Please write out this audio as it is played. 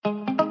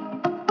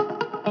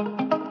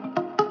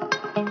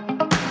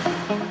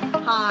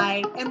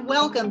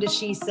Welcome to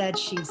She Said,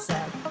 She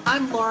Said.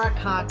 I'm Laura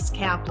Cox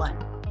Kaplan.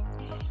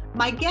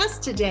 My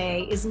guest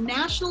today is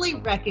nationally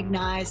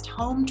recognized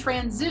home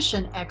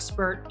transition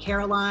expert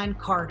Caroline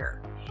Carter.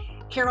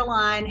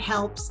 Caroline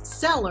helps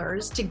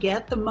sellers to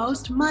get the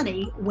most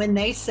money when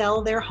they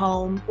sell their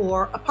home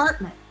or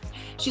apartment.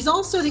 She's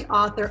also the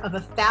author of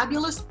a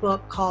fabulous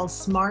book called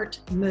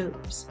Smart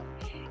Moves.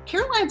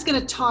 Caroline's going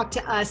to talk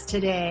to us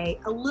today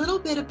a little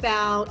bit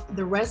about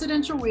the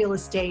residential real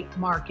estate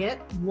market,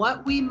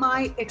 what we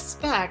might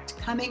expect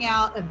coming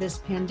out of this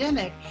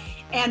pandemic,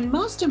 and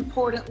most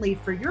importantly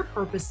for your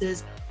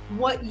purposes,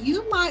 what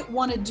you might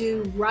want to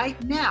do right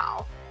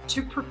now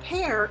to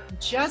prepare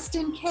just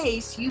in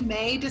case you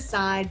may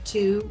decide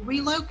to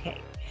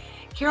relocate.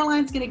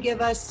 Caroline's going to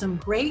give us some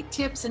great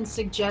tips and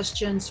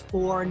suggestions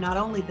for not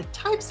only the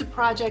types of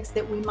projects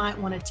that we might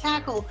want to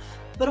tackle,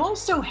 but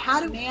also how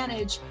to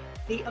manage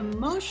the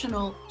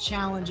emotional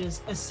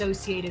challenges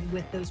associated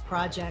with those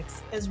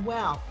projects as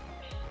well.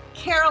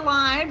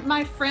 Caroline,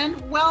 my friend,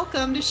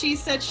 welcome to She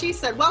Said, She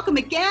Said. Welcome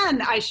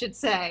again, I should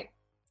say.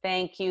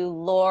 Thank you,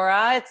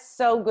 Laura. It's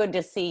so good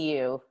to see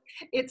you.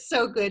 It's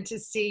so good to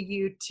see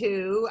you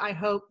too. I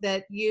hope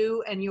that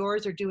you and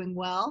yours are doing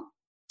well.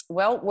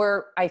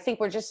 Well, I think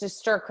we're just as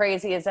stir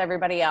crazy as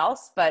everybody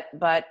else, but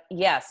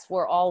yes,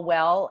 we're all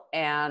well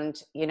and,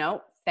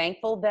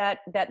 thankful that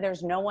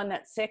there's no one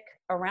that's sick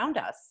around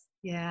us.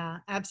 Yeah,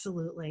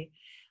 absolutely.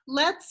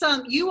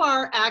 You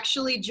are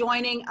actually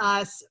joining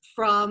us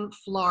from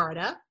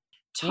Florida.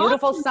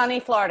 Beautiful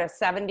sunny Florida,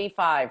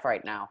 75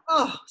 right now.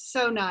 Oh,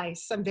 so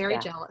nice. I'm very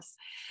jealous.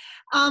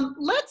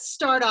 Let's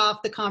start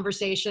off the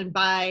conversation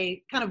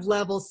by kind of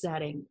level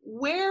setting.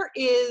 Where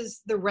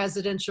is the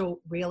residential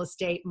real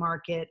estate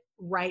market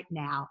right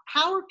now?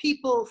 How are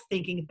people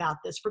thinking about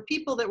this? For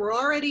people that were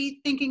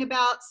already thinking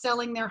about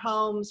selling their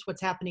homes,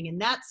 what's happening in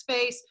that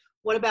space?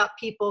 What about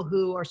people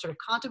who are sort of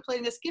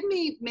contemplating this? Give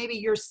me maybe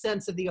your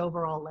sense of the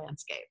overall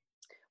landscape.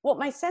 Well,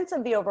 my sense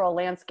of the overall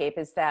landscape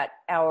is that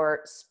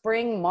our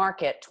spring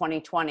market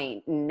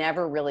 2020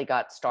 never really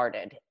got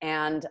started.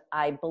 And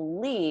I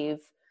believe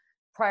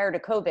prior to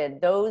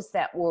COVID, those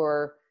that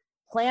were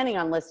planning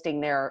on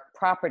listing their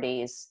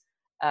properties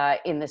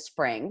in the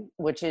spring,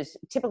 which is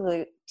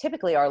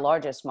typically our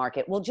largest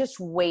market, will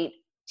just wait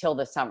till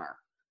the summer,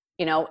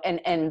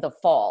 and the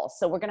fall.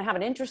 So we're going to have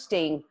an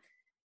interesting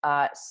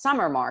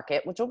summer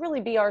market, which will really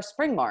be our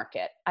spring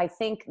market. I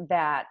think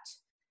that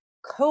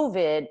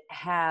COVID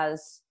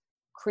has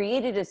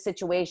created a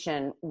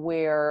situation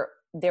where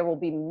there will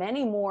be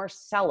many more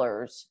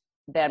sellers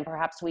than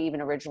perhaps we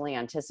even originally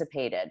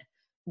anticipated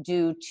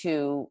due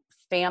to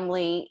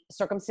family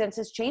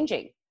circumstances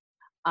changing.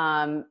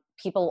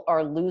 People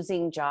are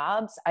losing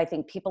jobs. I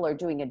think people are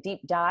doing a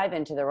deep dive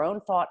into their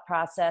own thought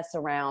process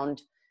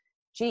around,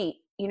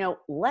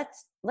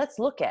 let's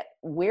look at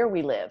where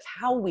we live,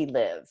 how we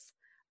live,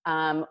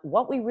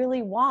 what we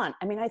really want.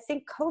 I mean, I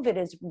think COVID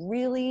has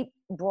really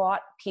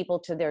brought people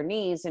to their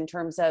knees in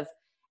terms of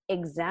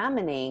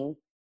examining,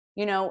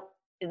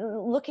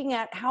 looking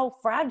at how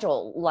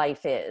fragile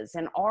life is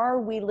and are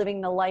we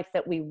living the life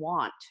that we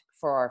want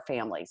for our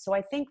family. So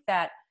I think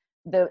that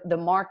the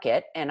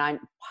market, and I'm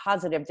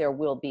positive there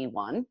will be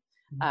one,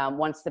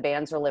 once the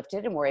bans are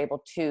lifted and we're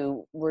able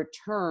to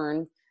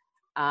return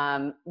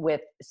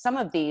with some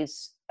of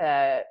these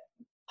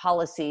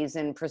policies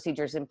and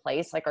procedures in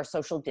place, like our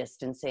social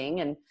distancing.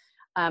 And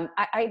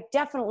I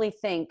definitely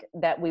think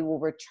that we will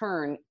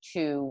return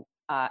to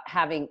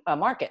having a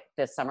market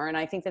this summer. And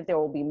I think that there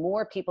will be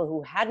more people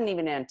who hadn't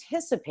even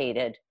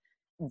anticipated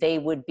they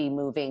would be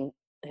moving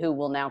who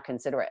will now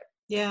consider it.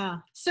 Yeah.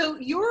 So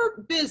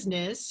your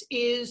business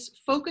is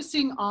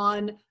focusing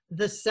on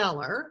the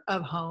seller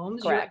of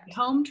homes. Correct. You're a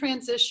home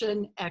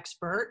transition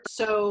expert.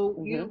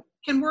 So you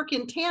can work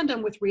in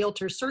tandem with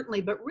realtors, certainly,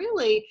 but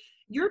really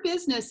your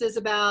business is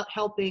about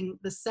helping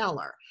the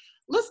seller.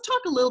 Let's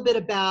talk a little bit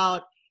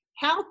about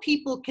how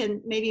people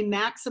can maybe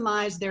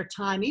maximize their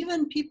time,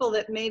 even people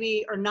that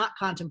maybe are not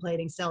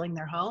contemplating selling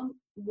their home.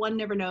 One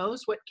never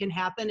knows what can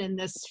happen in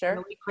this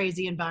really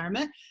crazy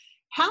environment.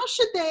 How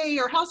should they,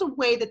 or how's a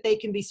way that they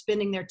can be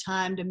spending their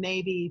time to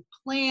maybe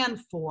plan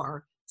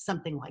for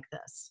something like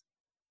this?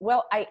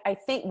 Well, I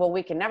think,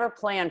 we can never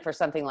plan for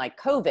something like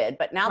COVID,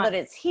 but now that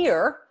it's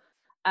here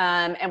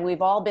and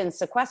we've all been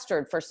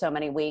sequestered for so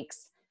many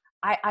weeks,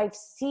 I've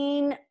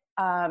seen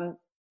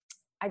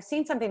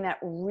something that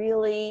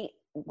really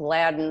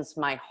gladdens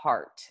my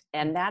heart,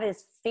 and that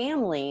is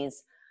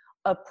families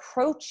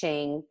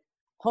approaching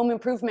home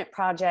improvement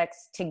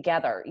projects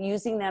together,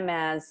 using them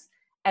as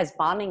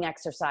bonding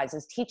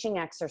exercises, teaching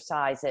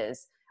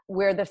exercises,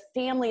 where the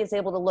family is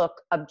able to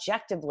look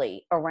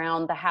objectively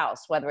around the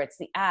house, whether it's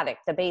the attic,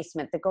 the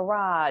basement, the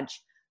garage,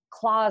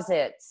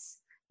 closets,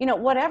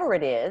 whatever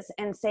it is,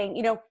 and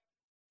saying,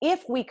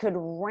 if we could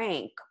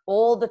rank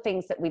all the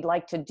things that we'd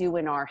like to do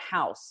in our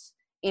house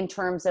in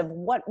terms of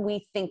what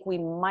we think we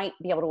might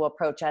be able to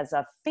approach as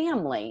a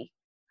family,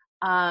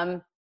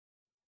 and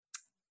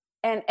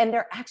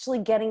they're actually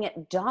getting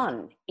it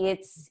done.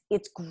 It's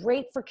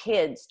great for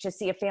kids to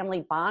see a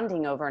family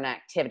bonding over an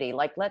activity.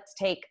 Like, let's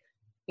take,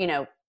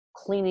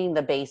 cleaning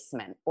the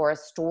basement or a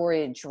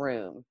storage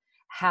room,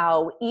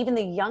 how even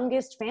the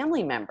youngest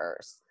family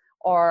members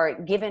are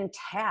given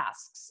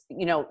tasks,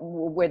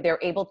 where they're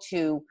able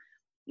to,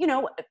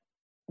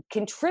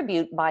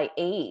 contribute by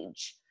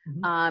age.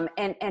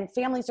 Mm-hmm. And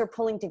families are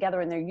pulling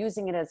together and they're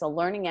using it as a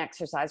learning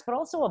exercise, but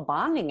also a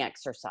bonding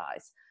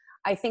exercise.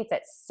 I think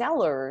that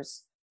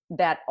sellers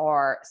that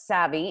are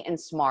savvy and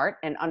smart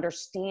and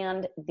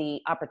understand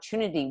the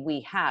opportunity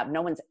we have,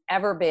 no one's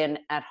ever been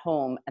at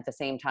home at the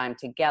same time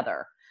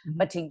together, Mm-hmm.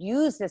 but to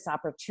use this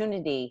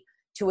opportunity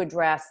to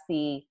address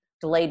the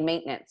delayed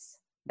maintenance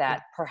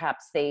that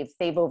perhaps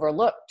they've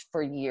overlooked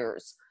for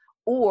years,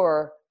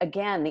 or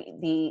again,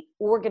 the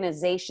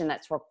organization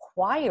that's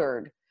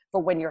required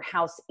for when your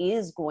house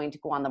is going to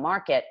go on the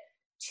market,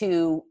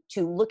 to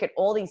look at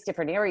all these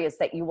different areas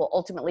that you will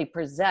ultimately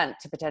present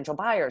to potential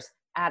buyers: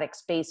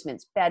 attics,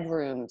 basements,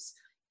 bedrooms,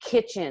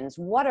 kitchens.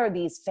 What are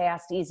these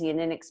fast, easy, and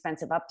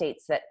inexpensive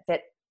updates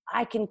that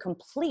I can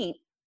complete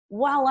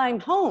while I'm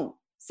home,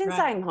 since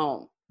Right. I'm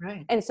home?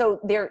 Right. And so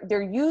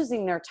they're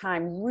using their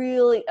time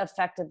really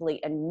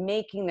effectively and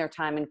making their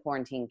time in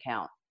quarantine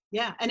count.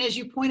 Yeah. And as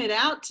you pointed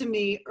out to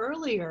me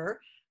earlier,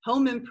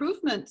 home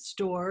improvement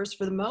stores,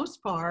 for the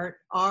most part,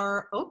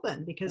 are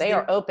open because they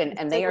are open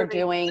and they are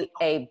doing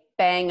a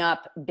bang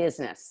up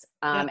business.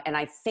 Yeah. And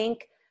I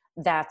think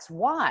that's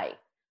why,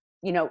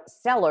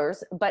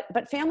 sellers, but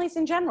families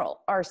in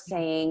general are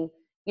saying,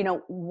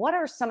 what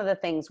are some of the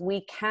things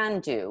we can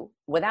do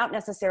without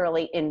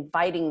necessarily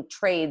inviting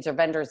trades or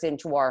vendors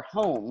into our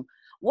home?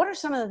 What are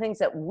some of the things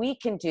that we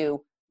can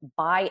do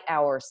by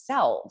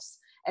ourselves?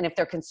 And if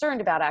they're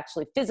concerned about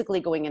actually physically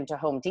going into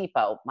Home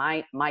Depot,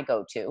 my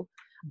go-to,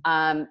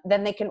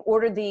 then they can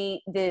order the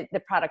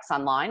products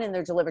online and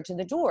they're delivered to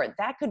the door.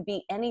 That could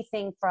be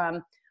anything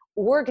from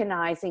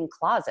organizing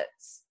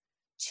closets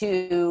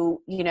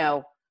to,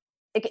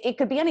 it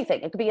could be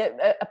anything. It could be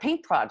a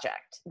paint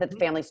project that the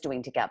family's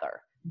doing together.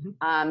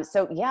 Mm-hmm.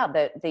 So yeah,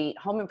 the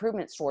home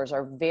improvement stores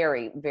are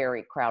very,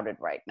 very crowded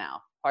right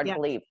now. Hard to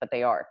believe, but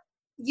they are.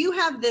 You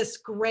have this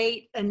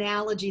great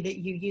analogy that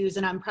you use,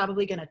 and I'm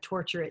probably going to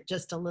torture it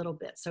just a little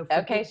bit. So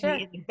okay, sure.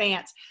 in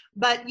advance.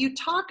 But you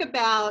talk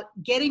about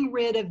getting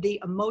rid of the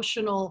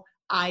emotional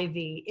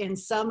ivy in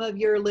some of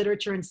your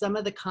literature and some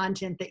of the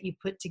content that you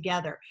put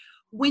together.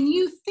 When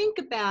you think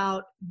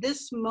about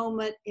this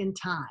moment in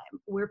time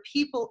where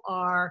people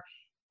are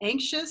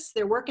anxious,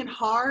 they're working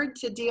hard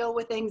to deal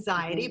with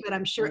anxiety, but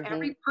I'm sure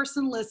every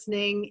person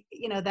listening,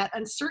 that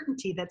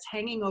uncertainty that's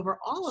hanging over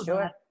all of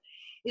that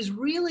is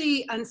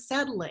really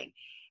unsettling.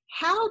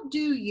 How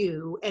do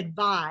you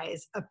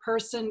advise a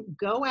person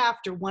go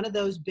after one of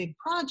those big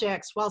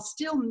projects while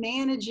still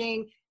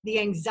managing the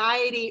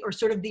anxiety or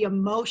sort of the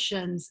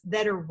emotions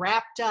that are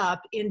wrapped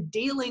up in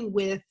dealing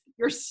with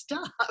your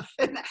stuff?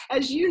 And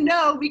as you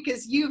know,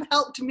 because you've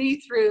helped me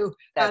through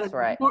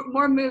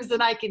more moves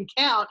than I can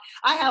count,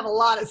 I have a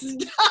lot of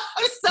stuff.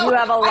 So you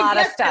have a lot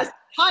of stuff.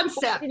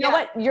 Concept. You know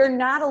what? You're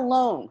not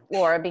alone,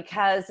 Laura,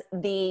 because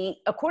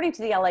according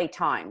to the LA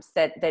Times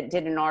that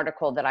did an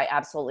article that I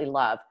absolutely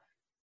love,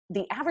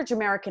 the average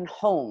American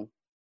home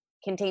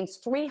contains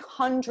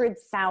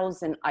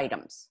 300,000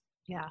 items.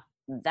 Yeah.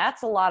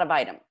 That's a lot of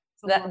items.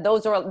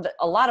 Those are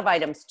a lot of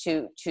items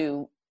to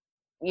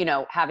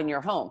have in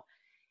your home.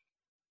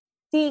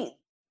 The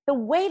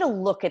way to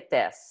look at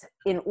this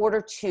in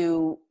order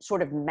to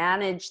sort of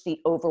manage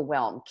the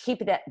overwhelm,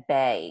 keep it at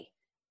bay,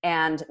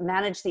 and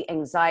manage the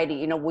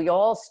anxiety, we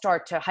all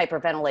start to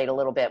hyperventilate a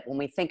little bit when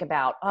we think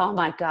about, oh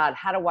my God,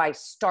 how do I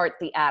start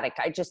the attic?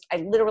 I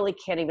literally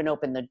can't even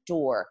open the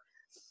door.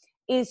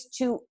 Is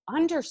to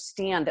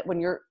understand that when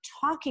you're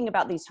talking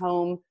about these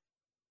home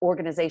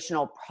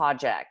organizational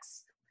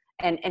projects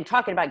and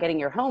talking about getting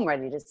your home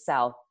ready to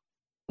sell,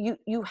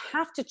 you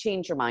have to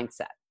change your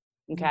mindset,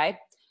 okay?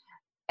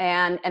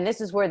 And this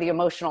is where the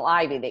emotional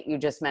ivy that you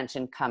just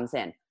mentioned comes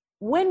in.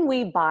 When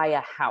we buy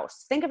a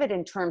house, think of it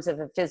in terms of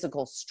a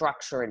physical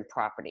structure and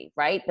property,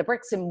 right? The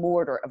bricks and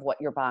mortar of what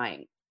you're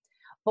buying.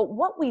 But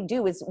what we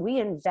do is we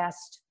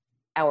invest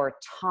our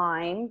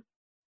time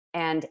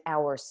and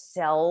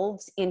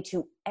ourselves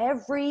into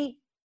every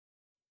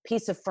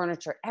piece of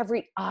furniture,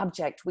 every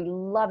object we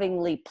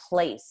lovingly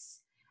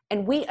place.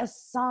 And we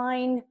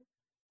assign,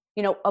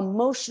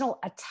 emotional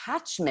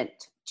attachment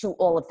to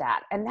all of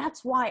that. And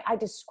that's why I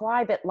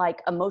describe it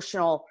like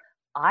emotional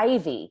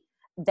ivy,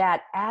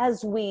 that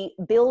as we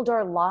build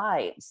our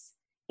lives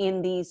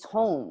in these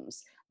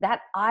homes, that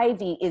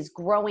ivy is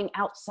growing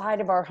outside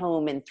of our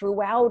home and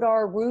throughout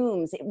our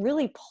rooms. It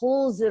really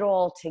pulls it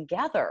all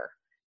together.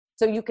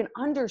 So you can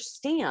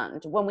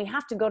understand when we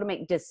have to go to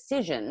make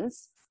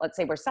decisions, let's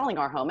say we're selling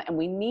our home and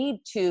we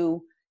need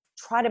to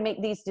try to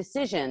make these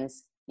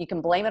decisions, you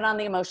can blame it on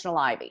the emotional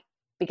ivy.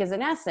 Because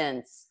in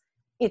essence,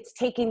 it's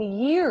taken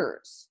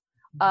years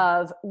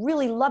of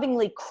really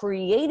lovingly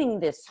creating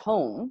this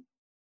home.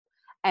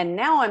 And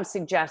now I'm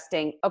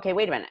suggesting, okay,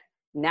 wait a minute.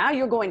 Now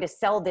you're going to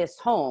sell this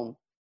home.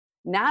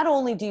 Not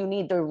only do you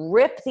need to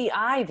rip the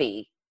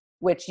ivy,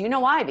 which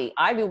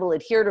ivy will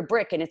adhere to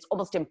brick and it's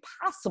almost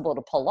impossible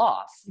to pull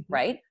off,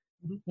 right?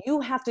 Mhm.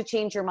 You have to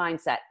change your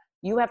mindset.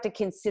 You have to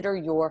consider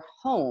your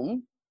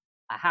home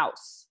a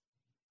house.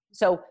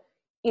 So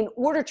in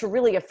order to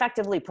really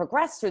effectively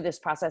progress through this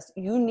process,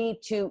 you need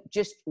to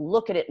just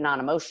look at it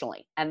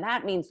non-emotionally. And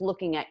that means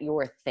looking at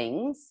your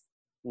things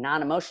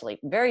non-emotionally.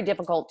 Very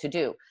difficult to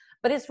do,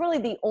 but it's really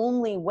the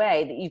only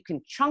way that you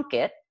can chunk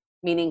it,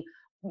 meaning,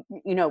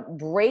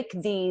 break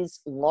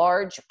these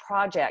large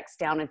projects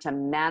down into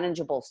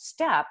manageable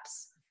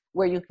steps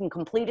where you can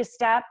complete a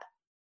step,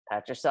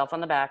 pat yourself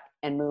on the back,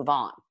 and move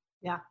on.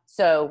 Yeah.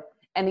 So,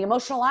 and the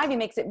emotional ivy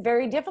makes it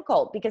very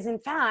difficult because, in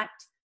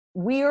fact,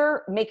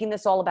 we're making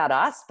this all about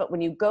us. But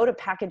when you go to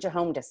package a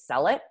home to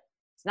sell it,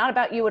 it's not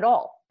about you at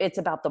all. It's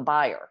about the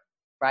buyer,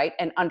 right?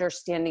 And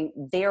understanding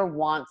their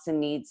wants and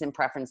needs and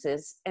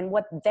preferences and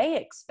what they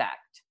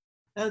expect.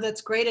 Oh,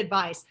 that's great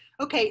advice.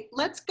 Okay,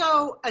 let's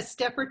go a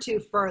step or two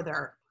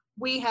further.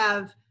 We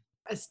have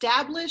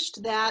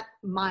established that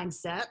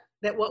mindset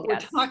that what we're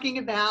Yes. talking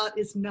about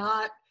is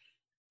not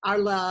our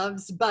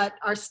loves, but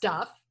our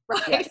stuff,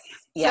 right? Yes.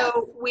 Yes.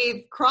 So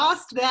we've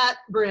crossed that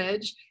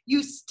bridge.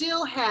 You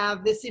still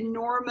have this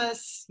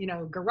enormous,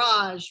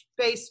 garage,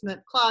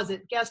 basement,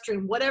 closet, guest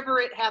room, whatever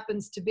it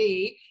happens to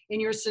be in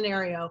your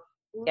scenario.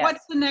 Yes.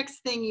 What's the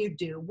next thing you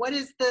do?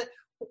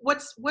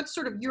 What's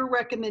sort of your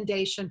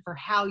recommendation for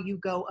how you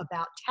go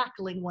about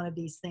tackling one of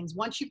these things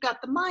once you've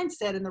got the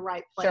mindset in the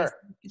right place?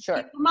 Sure.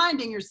 Keep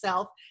reminding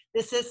yourself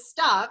this is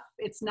stuff.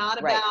 It's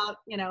not Right. about,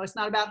 it's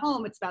not about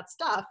home, it's about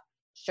stuff.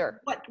 Sure.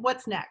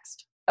 What's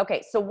next?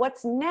 Okay, so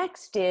what's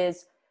next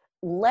is,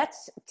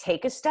 let's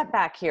take a step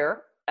back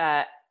here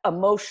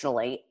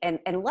emotionally and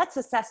let's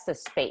assess the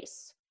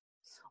space.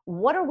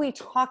 What are we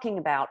talking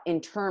about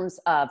in terms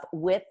of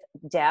width,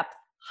 depth,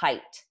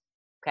 height?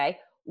 Okay,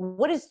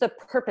 what is the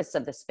purpose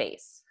of the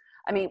space?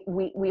 I mean,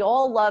 we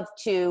all love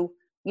to,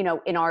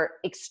 in our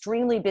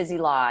extremely busy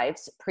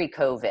lives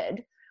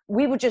pre-COVID,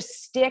 we would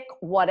just stick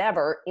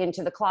whatever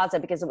into the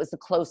closet because it was the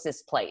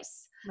closest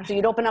place. So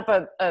you'd open up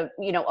a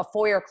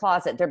foyer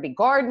closet. There'd be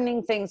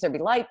gardening things. There'd be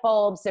light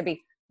bulbs.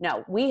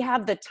 No, we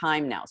have the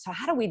time now. So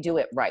how do we do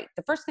it right?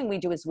 The first thing we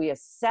do is we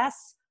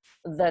assess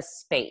the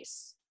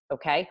space.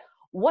 Okay.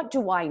 What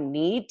do I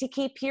need to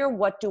keep here?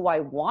 What do I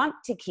want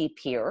to keep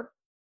here?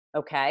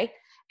 Okay.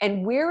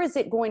 And where is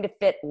it going to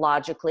fit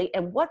logically?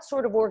 And what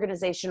sort of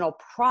organizational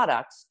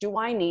products do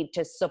I need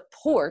to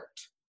support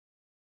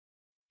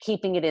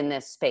keeping it in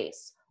this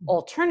space?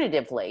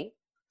 Alternatively,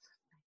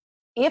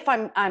 if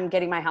I'm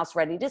getting my house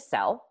ready to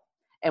sell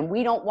and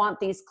we don't want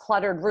these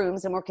cluttered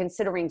rooms and we're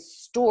considering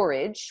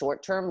storage,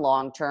 short-term,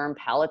 long-term,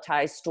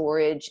 palletized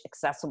storage,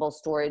 accessible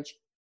storage,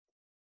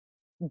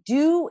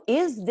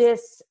 is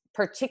this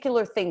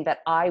particular thing that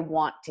I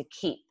want to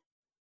keep,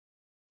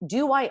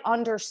 do I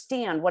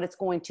understand what it's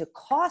going to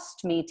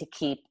cost me to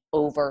keep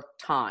over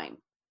time?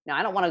 Now,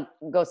 I don't want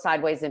to go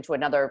sideways into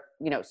another,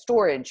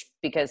 storage,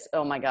 because,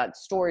 oh my God,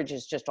 storage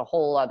is just a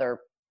whole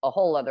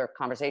other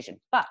conversation.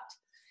 But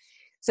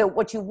so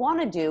what you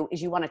want to do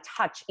is you want to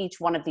touch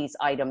each one of these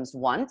items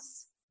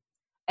once,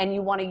 and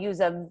you want to use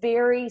a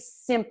very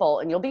simple,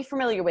 and you'll be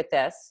familiar with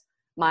this,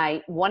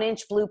 my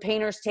 1-inch blue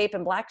painter's tape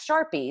and black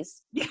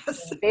Sharpies.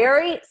 Yes.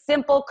 Very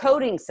simple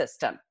coding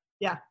system.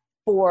 Yeah.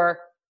 For,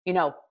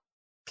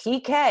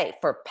 PK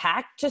for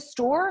pack to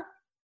store,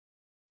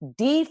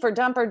 D for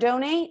dump or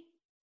donate,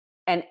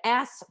 and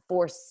S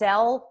for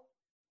sell,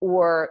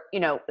 or,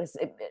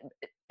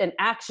 an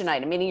action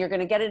item, meaning you're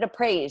going to get it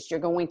appraised. You're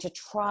going to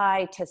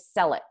try to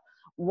sell it.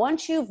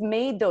 Once you've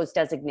made those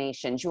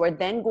designations, you are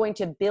then going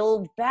to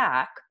build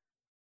back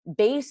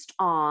based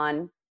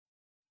on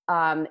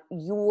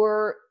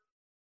your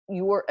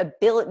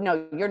ability,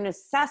 your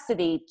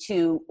necessity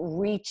to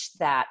reach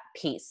that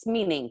piece.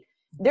 Meaning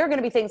there are going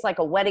to be things like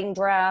a wedding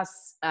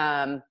dress,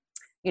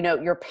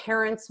 your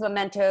parents'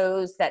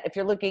 mementos, that if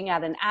you're looking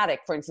at an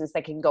attic, for instance,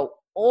 that can go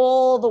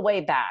all the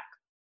way back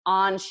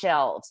on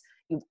shelves.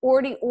 You've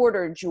already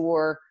ordered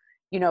your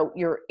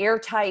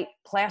airtight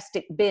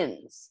plastic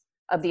bins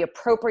of the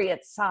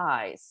appropriate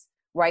size,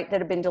 right, that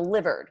have been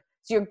delivered.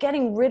 So you're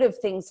getting rid of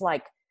things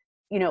like,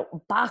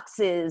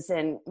 boxes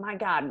and, my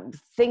God,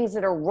 things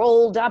that are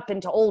rolled up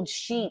into old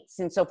sheets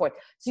and so forth.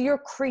 So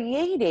you're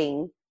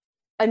creating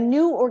a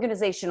new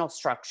organizational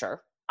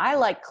structure. I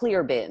like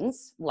clear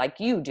bins, like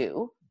you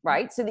do,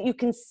 right? So that you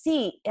can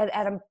see at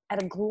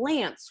a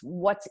glance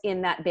what's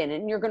in that bin,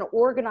 and you're going to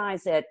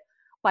organize it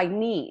by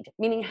need,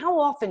 meaning how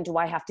often do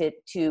I have to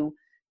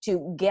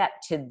get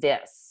to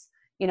this?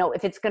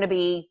 If it's going to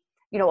be,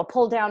 a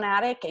pull down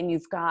attic and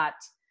you've got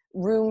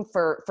room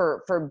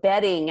for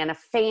bedding and a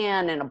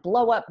fan and a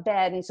blow up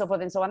bed and so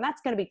forth and so on,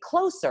 that's going to be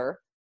closer,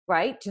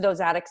 right, to those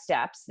attic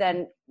steps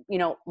than,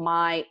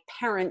 my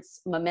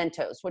parents'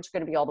 mementos, which are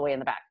going to be all the way in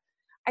the back.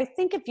 I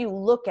think if you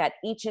look at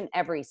each and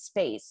every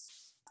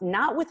space,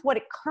 not with what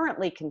it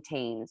currently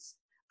contains,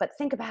 but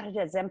think about it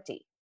as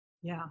empty.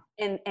 Yeah.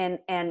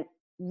 And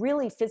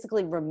really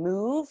physically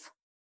remove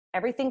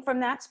everything from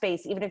that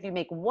space, even if you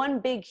make one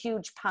big,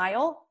 huge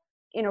pile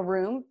in a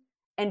room,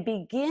 and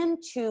begin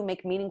to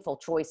make meaningful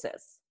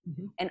choices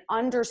and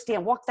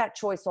understand, walk that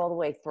choice all the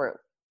way through.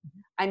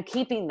 I'm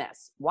keeping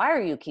this. Why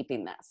are you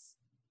keeping this?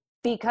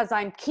 Because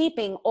I'm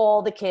keeping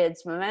all the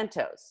kids'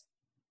 mementos.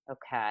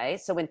 Okay.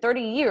 So in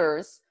 30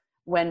 years,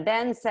 when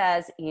Ben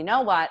says, you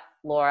know what,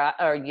 Laura,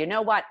 or you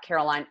know what,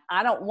 Caroline,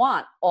 I don't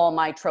want all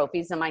my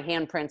trophies and my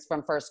handprints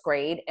from first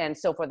grade and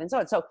so forth and so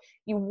on. So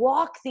you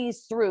walk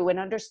these through and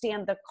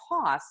understand the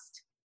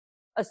cost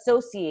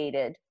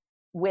associated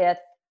with,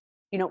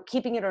 you know,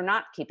 keeping it or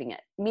not keeping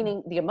it,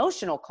 meaning the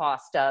emotional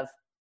cost of,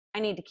 I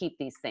need to keep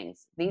these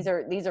things. These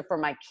are for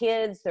my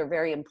kids. They're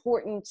very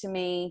important to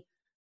me,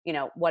 you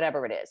know,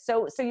 whatever it is.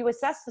 So you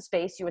assess the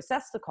space, you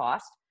assess the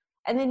cost,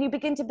 and then you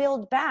begin to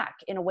build back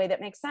in a way that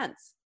makes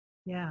sense.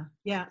 Yeah,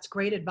 it's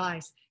great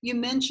advice. You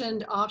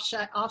mentioned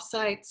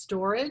offsite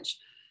storage.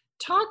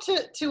 Talk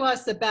to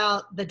us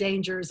about the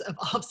dangers of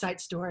offsite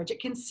storage. It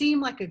can seem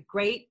like a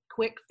great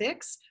quick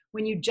fix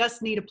when you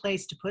just need a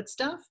place to put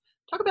stuff.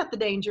 Talk about the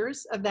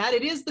dangers of that.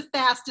 It is the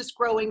fastest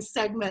growing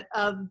segment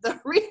of the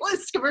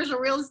commercial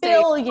real estate.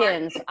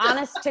 Billions,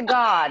 honest to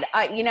God.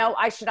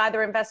 I should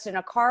either invest in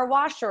a car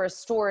wash or a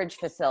storage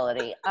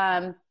facility.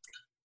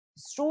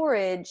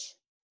 Storage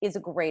is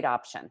a great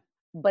option,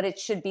 but it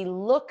should be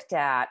looked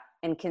at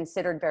and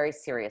considered very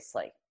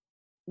seriously.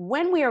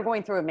 When we are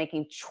going through and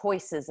making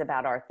choices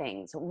about our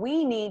things,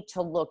 we need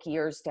to look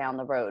years down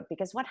the road,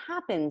 because what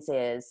happens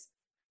is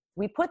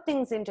we put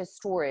things into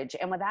storage,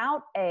 and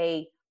without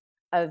a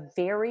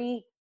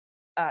very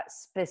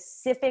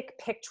specific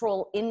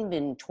pictorial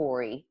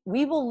inventory,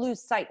 we will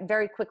lose sight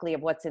very quickly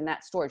of what's in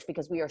that storage,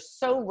 because we are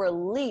so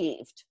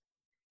relieved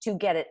to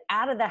get it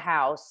out of the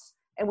house,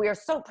 and we are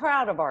so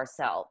proud of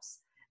ourselves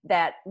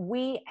that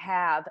we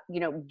have,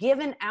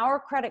 given our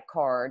credit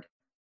card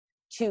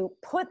to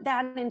put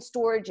that in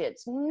storage.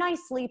 It's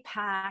nicely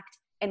packed,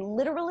 and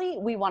literally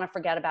we want to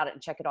forget about it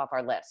and check it off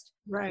our list.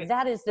 Right.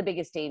 That is the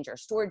biggest danger.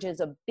 Storage is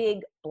a big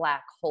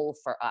black hole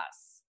for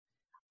us.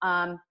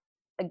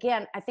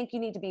 Again, I think you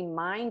need to be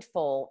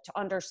mindful to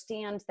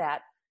understand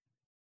that,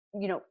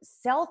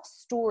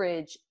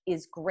 self-storage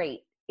is great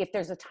if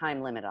there's a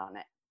time limit on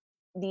it.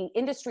 The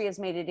industry has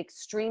made it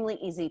extremely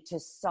easy to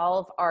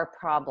solve our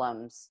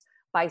problems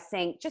by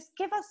saying, just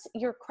give us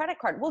your credit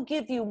card. We'll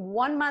give you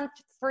 1 month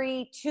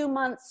free, 2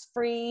 months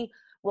free.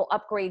 We'll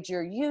upgrade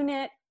your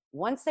unit.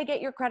 Once they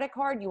get your credit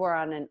card, you are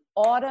on an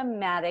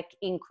automatic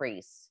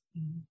increase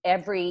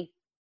every,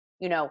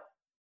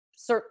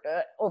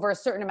 over a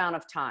certain amount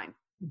of time.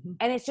 Mm-hmm.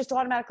 And it's just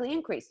automatically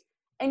increased.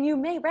 And you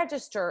may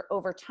register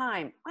over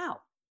time. Wow,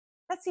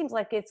 that seems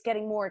like it's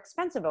getting more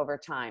expensive over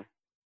time,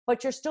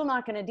 but you're still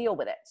not going to deal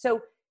with it.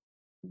 So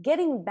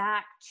getting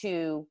back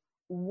to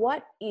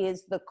what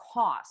is the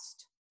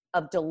cost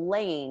of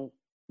delaying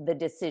the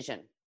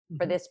decision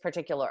for this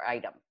particular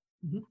item?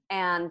 Mm-hmm.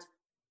 And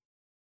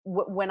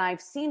when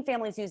I've seen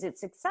families use it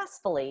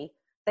successfully,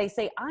 they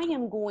say, I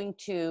am going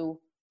to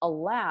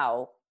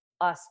allow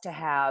us to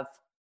have,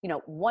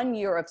 1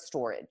 year of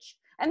storage.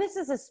 And this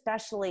is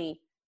especially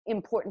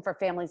important for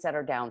families that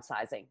are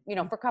downsizing,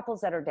 for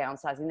couples that are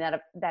downsizing,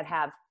 that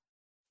have,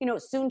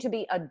 soon to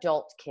be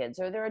adult kids,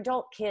 or their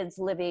adult kids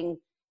living,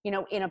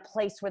 in a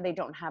place where they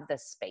don't have the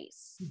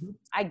space. Mm-hmm.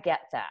 I get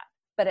that.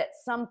 But at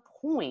some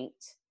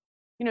point,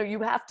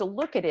 you have to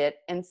look at it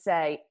and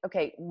say,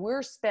 okay,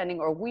 we've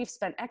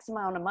spent X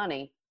amount of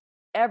money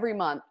every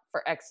month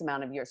for X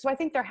amount of years. So I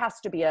think there has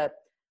to be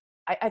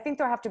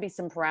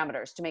some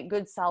parameters to make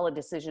good, solid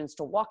decisions,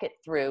 to walk it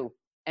through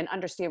and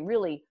understand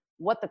really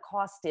what the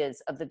cost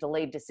is of the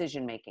delayed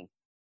decision making.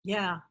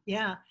 Yeah.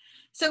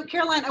 So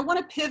Caroline, I want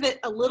to pivot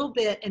a little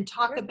bit and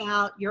talk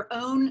about your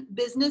own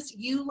business.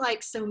 You,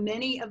 like so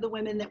many of the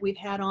women that we've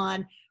had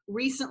on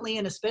recently,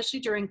 and especially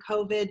during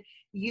COVID,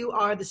 you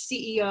are the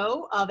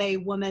CEO of a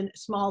woman-owned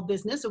small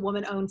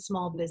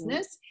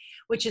business,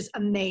 which is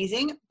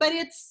amazing. But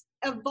it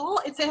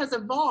has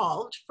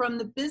evolved from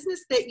the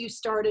business that you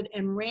started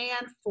and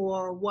ran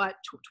for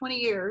 20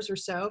 years or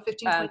so,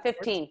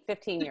 15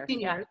 years.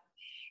 Yeah.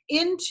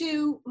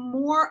 Into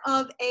more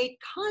of a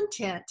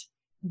content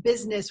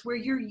business where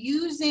you're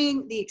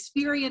using the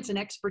experience and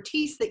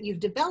expertise that you've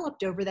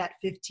developed over that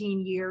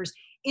 15 years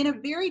in a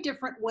very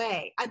different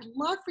way. I'd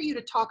love for you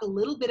to talk a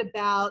little bit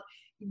about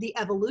the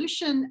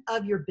evolution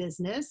of your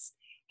business,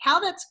 how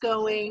that's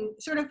going,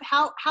 sort of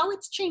how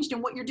it's changed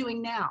and what you're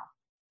doing now.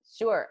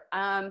 Sure.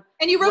 And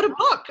you wrote a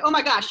book. Oh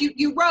my gosh,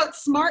 you wrote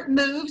Smart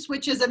Moves,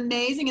 which is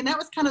amazing. And that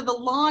was kind of the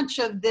launch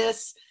of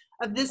this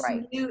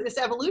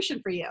evolution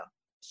for you.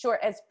 Sure.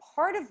 As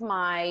part of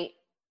my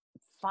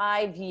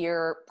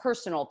 5-year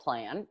personal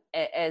plan,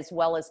 as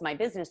well as my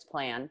business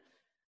plan,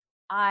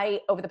 I,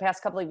 over the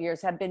past couple of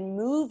years, have been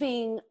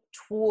moving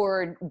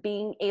toward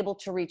being able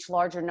to reach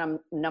larger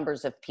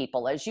numbers of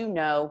people. As you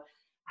know,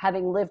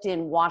 having lived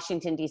in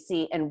Washington,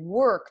 D.C. and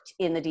worked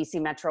in the D.C.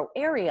 metro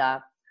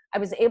area, I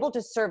was able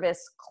to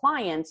service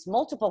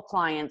multiple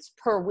clients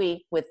per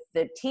week with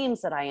the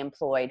teams that I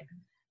employed.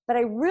 But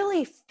I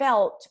really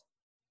felt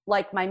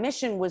like my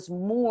mission was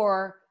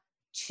more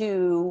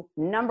to,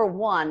 number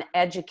one,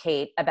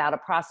 educate about a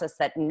process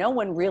that no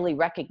one really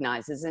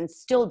recognizes and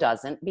still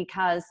doesn't,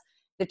 because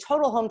the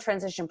total home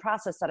transition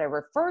process that I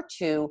refer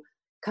to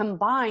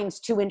combines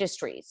two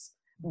industries,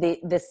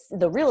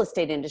 the real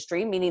estate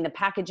industry, meaning the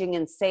packaging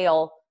and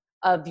sale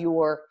of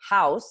your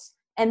house,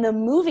 and the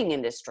moving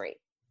industry.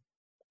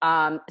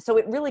 So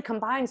it really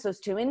combines those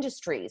two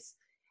industries.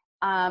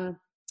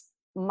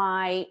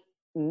 My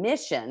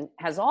mission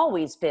has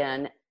always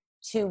been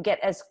to get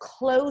as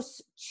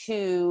close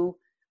to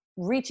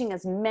reaching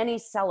as many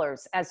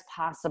sellers as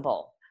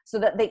possible so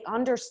that they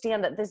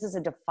understand that this is a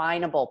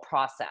definable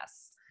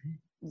process.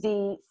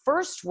 The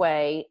first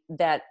way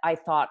that I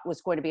thought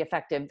was going to be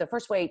effective, the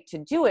first way to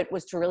do it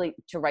was to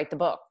write the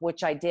book,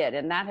 which I did.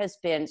 And that has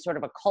been sort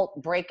of a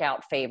cult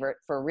breakout favorite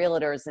for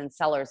realtors and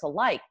sellers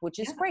alike, which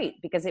is great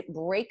because it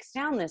breaks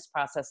down this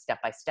process step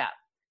by step.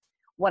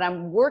 What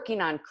I'm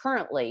working on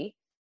currently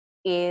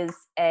is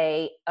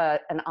an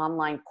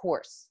online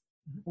course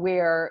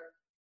where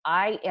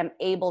I am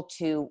able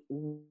to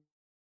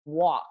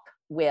walk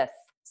with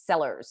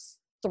sellers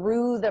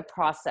through the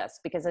process,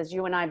 because as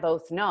you and I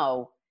both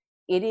know,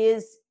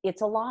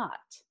 it's a lot.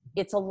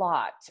 It's a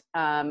lot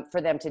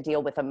for them to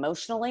deal with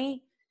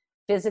emotionally,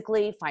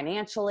 physically,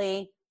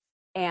 financially,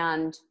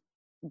 and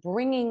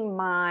bringing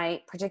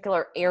my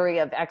particular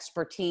area of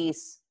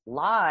expertise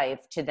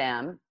live to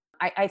them,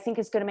 I think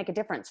is going to make a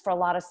difference for a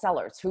lot of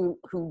sellers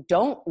who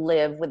don't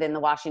live within the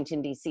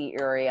Washington, D.C.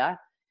 area,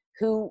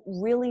 who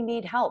really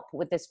need help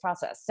with this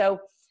process. So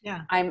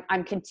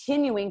I'm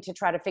continuing to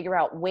try to figure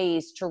out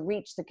ways to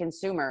reach the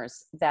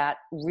consumers that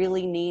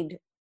really need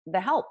the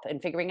help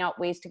and figuring out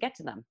ways to get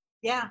to them.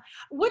 Yeah.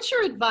 What's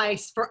your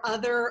advice for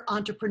other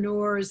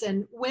entrepreneurs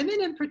and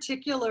women in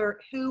particular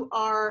who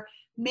are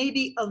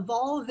maybe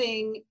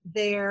evolving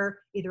their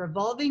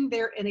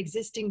an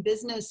existing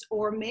business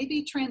or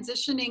maybe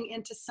transitioning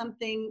into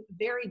something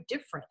very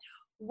different?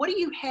 What do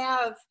you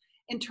have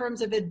in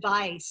terms of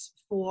advice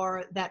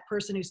for that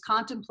person who's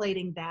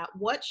contemplating that?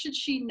 What should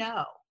she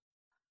know?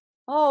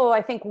 Oh,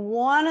 I think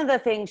one of the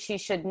things she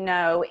should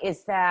know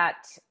is that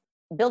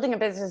building a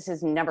business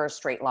is never a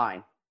straight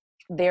line.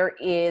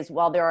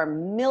 While there are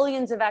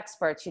millions of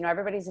experts,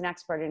 everybody's an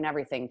expert in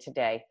everything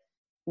today.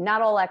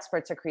 Not all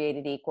experts are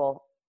created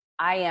equal.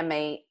 I am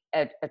a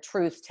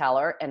truth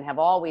teller and have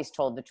always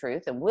told the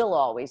truth and will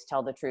always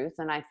tell the truth.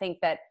 And I think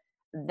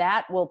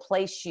that will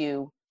place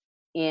you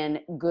in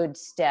good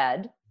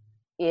stead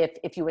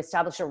if you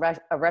establish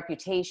a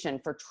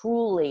reputation for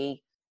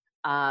truly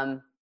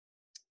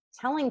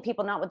telling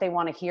people not what they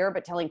want to hear,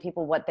 but telling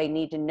people what they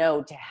need to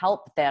know to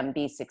help them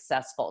be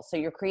successful. So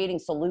you're creating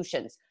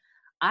solutions.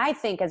 I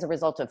think as a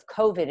result of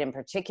COVID in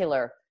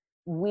particular,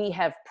 we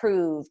have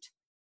proved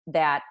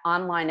that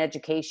online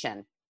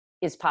education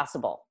is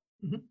possible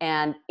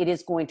and it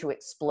is going to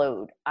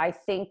explode. I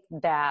think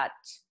that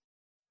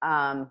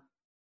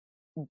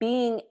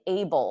being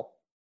able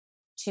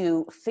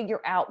to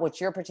figure out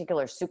what your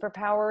particular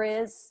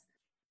superpower is,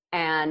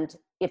 and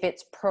if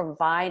it's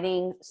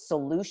providing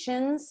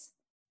solutions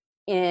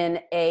in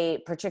a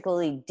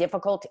particularly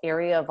difficult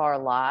area of our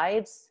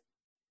lives,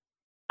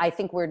 I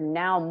think we're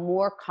now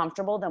more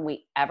comfortable than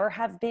we ever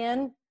have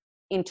been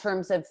in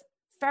terms of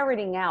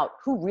ferreting out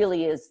who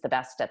really is the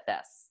best at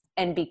this.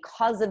 And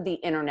because of the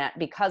internet,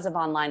 because of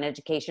online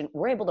education,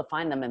 we're able to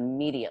find them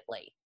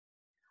immediately.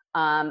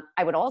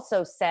 I would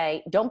also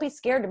say, don't be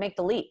scared to make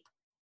the leap.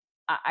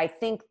 I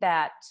think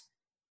that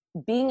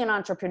being an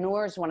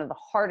entrepreneur is one of the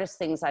hardest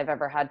things I've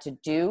ever had to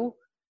do.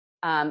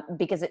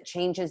 Because it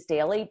changes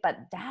daily, but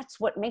that's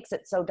what makes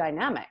it so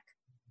dynamic.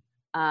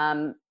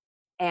 And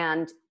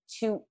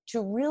to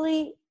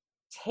really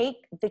take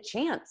the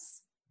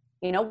chance,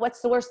 what's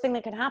the worst thing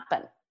that can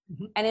happen?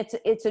 And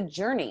it's a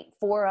journey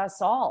for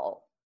us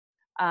all.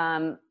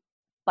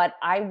 But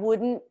I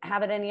wouldn't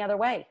have it any other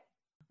way.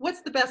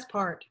 What's the best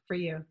part for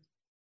you?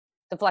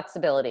 The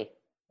flexibility.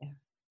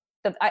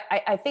 Yeah.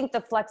 I think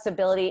the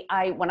flexibility,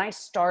 when I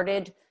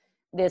started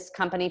this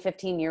company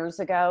 15 years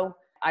ago,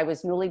 I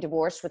was newly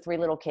divorced with 3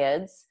 little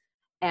kids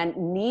and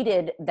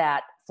needed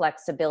that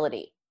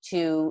flexibility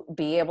to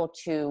be able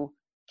to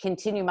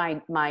continue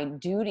my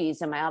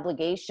duties and my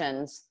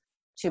obligations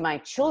to my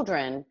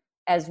children,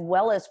 as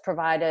well as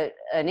provide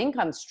an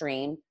income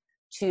stream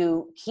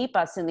to keep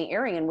us in the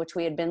area in which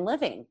we had been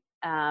living.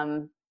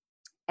 And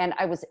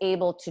I was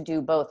able to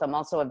do both. I'm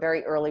also a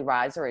very early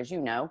riser, as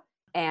you know,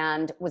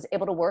 and was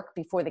able to work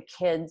before the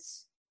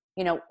kids,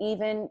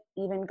 even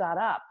got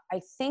up. I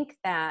think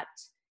that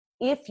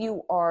if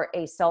you are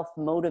a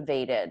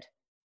self-motivated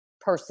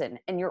person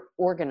and you're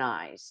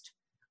organized,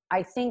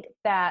 I think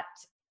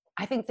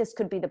this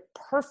could be the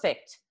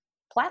perfect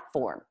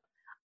platform.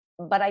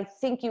 But I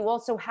think you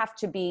also have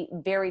to be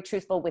very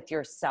truthful with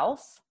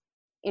yourself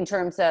in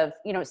terms of,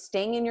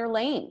 staying in your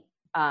lane,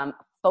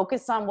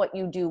 focus on what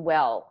you do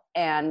well,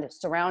 and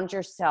surround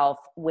yourself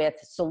with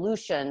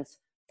solutions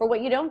for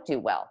what you don't do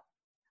well.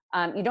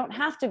 You don't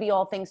have to be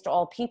all things to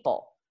all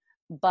people.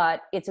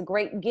 But it's a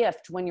great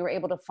gift when you're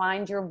able to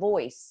find your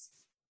voice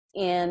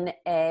and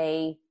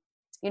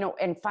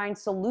find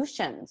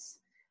solutions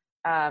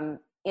like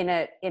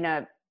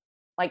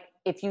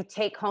if you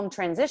take home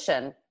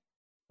transition,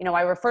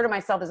 I refer to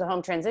myself as a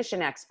home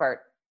transition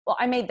expert. Well,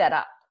 I made that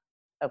up.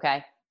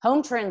 Okay.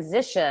 home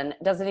transition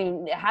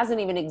hasn't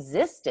even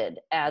existed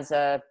as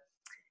a,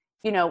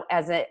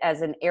 as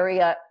an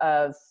area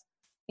of,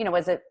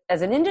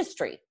 as an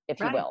industry, if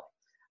you will.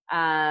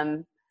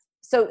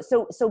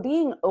 So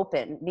being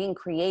open, being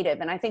creative.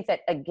 And I think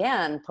that,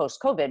 again,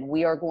 post-COVID,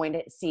 we are going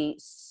to see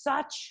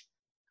such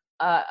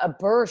a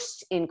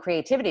burst in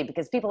creativity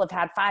because people have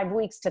had 5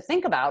 weeks to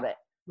think about it.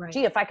 Right.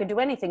 Gee, if I could do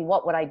anything,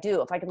 what would I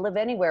do? If I could live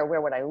anywhere,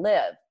 where would I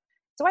live?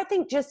 So I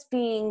think just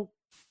being,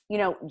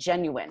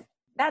 genuine.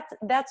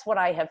 That's what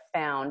I have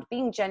found.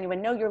 Being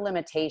genuine, know your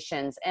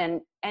limitations,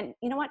 and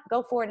you know what?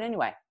 Go for it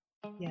anyway.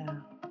 Yeah.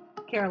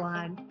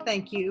 Caroline,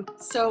 thank you.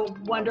 So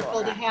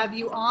wonderful to have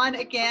you on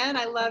again.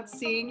 I loved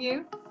seeing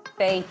you.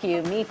 Thank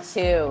you. Me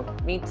too.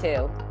 Me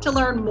too. To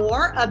learn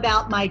more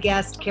about my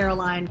guest,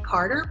 Caroline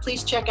Carter,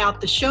 please check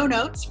out the show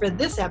notes for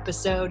this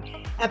episode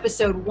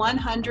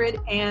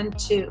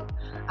 102.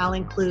 I'll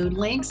include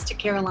links to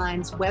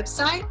Caroline's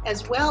website,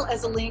 as well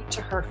as a link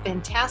to her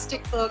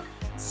fantastic book,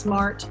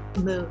 Smart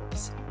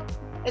Moves.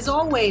 As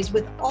always,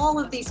 with all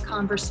of these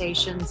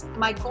conversations,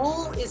 my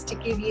goal is to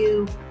give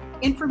you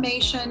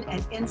information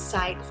and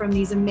insight from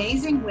these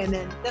amazing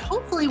women that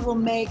hopefully will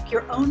make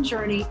your own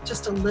journey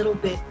just a little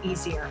bit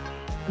easier.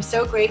 I'm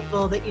so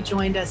grateful that you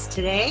joined us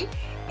today,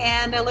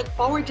 and I look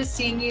forward to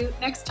seeing you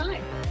next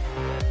time.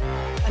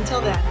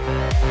 Until then.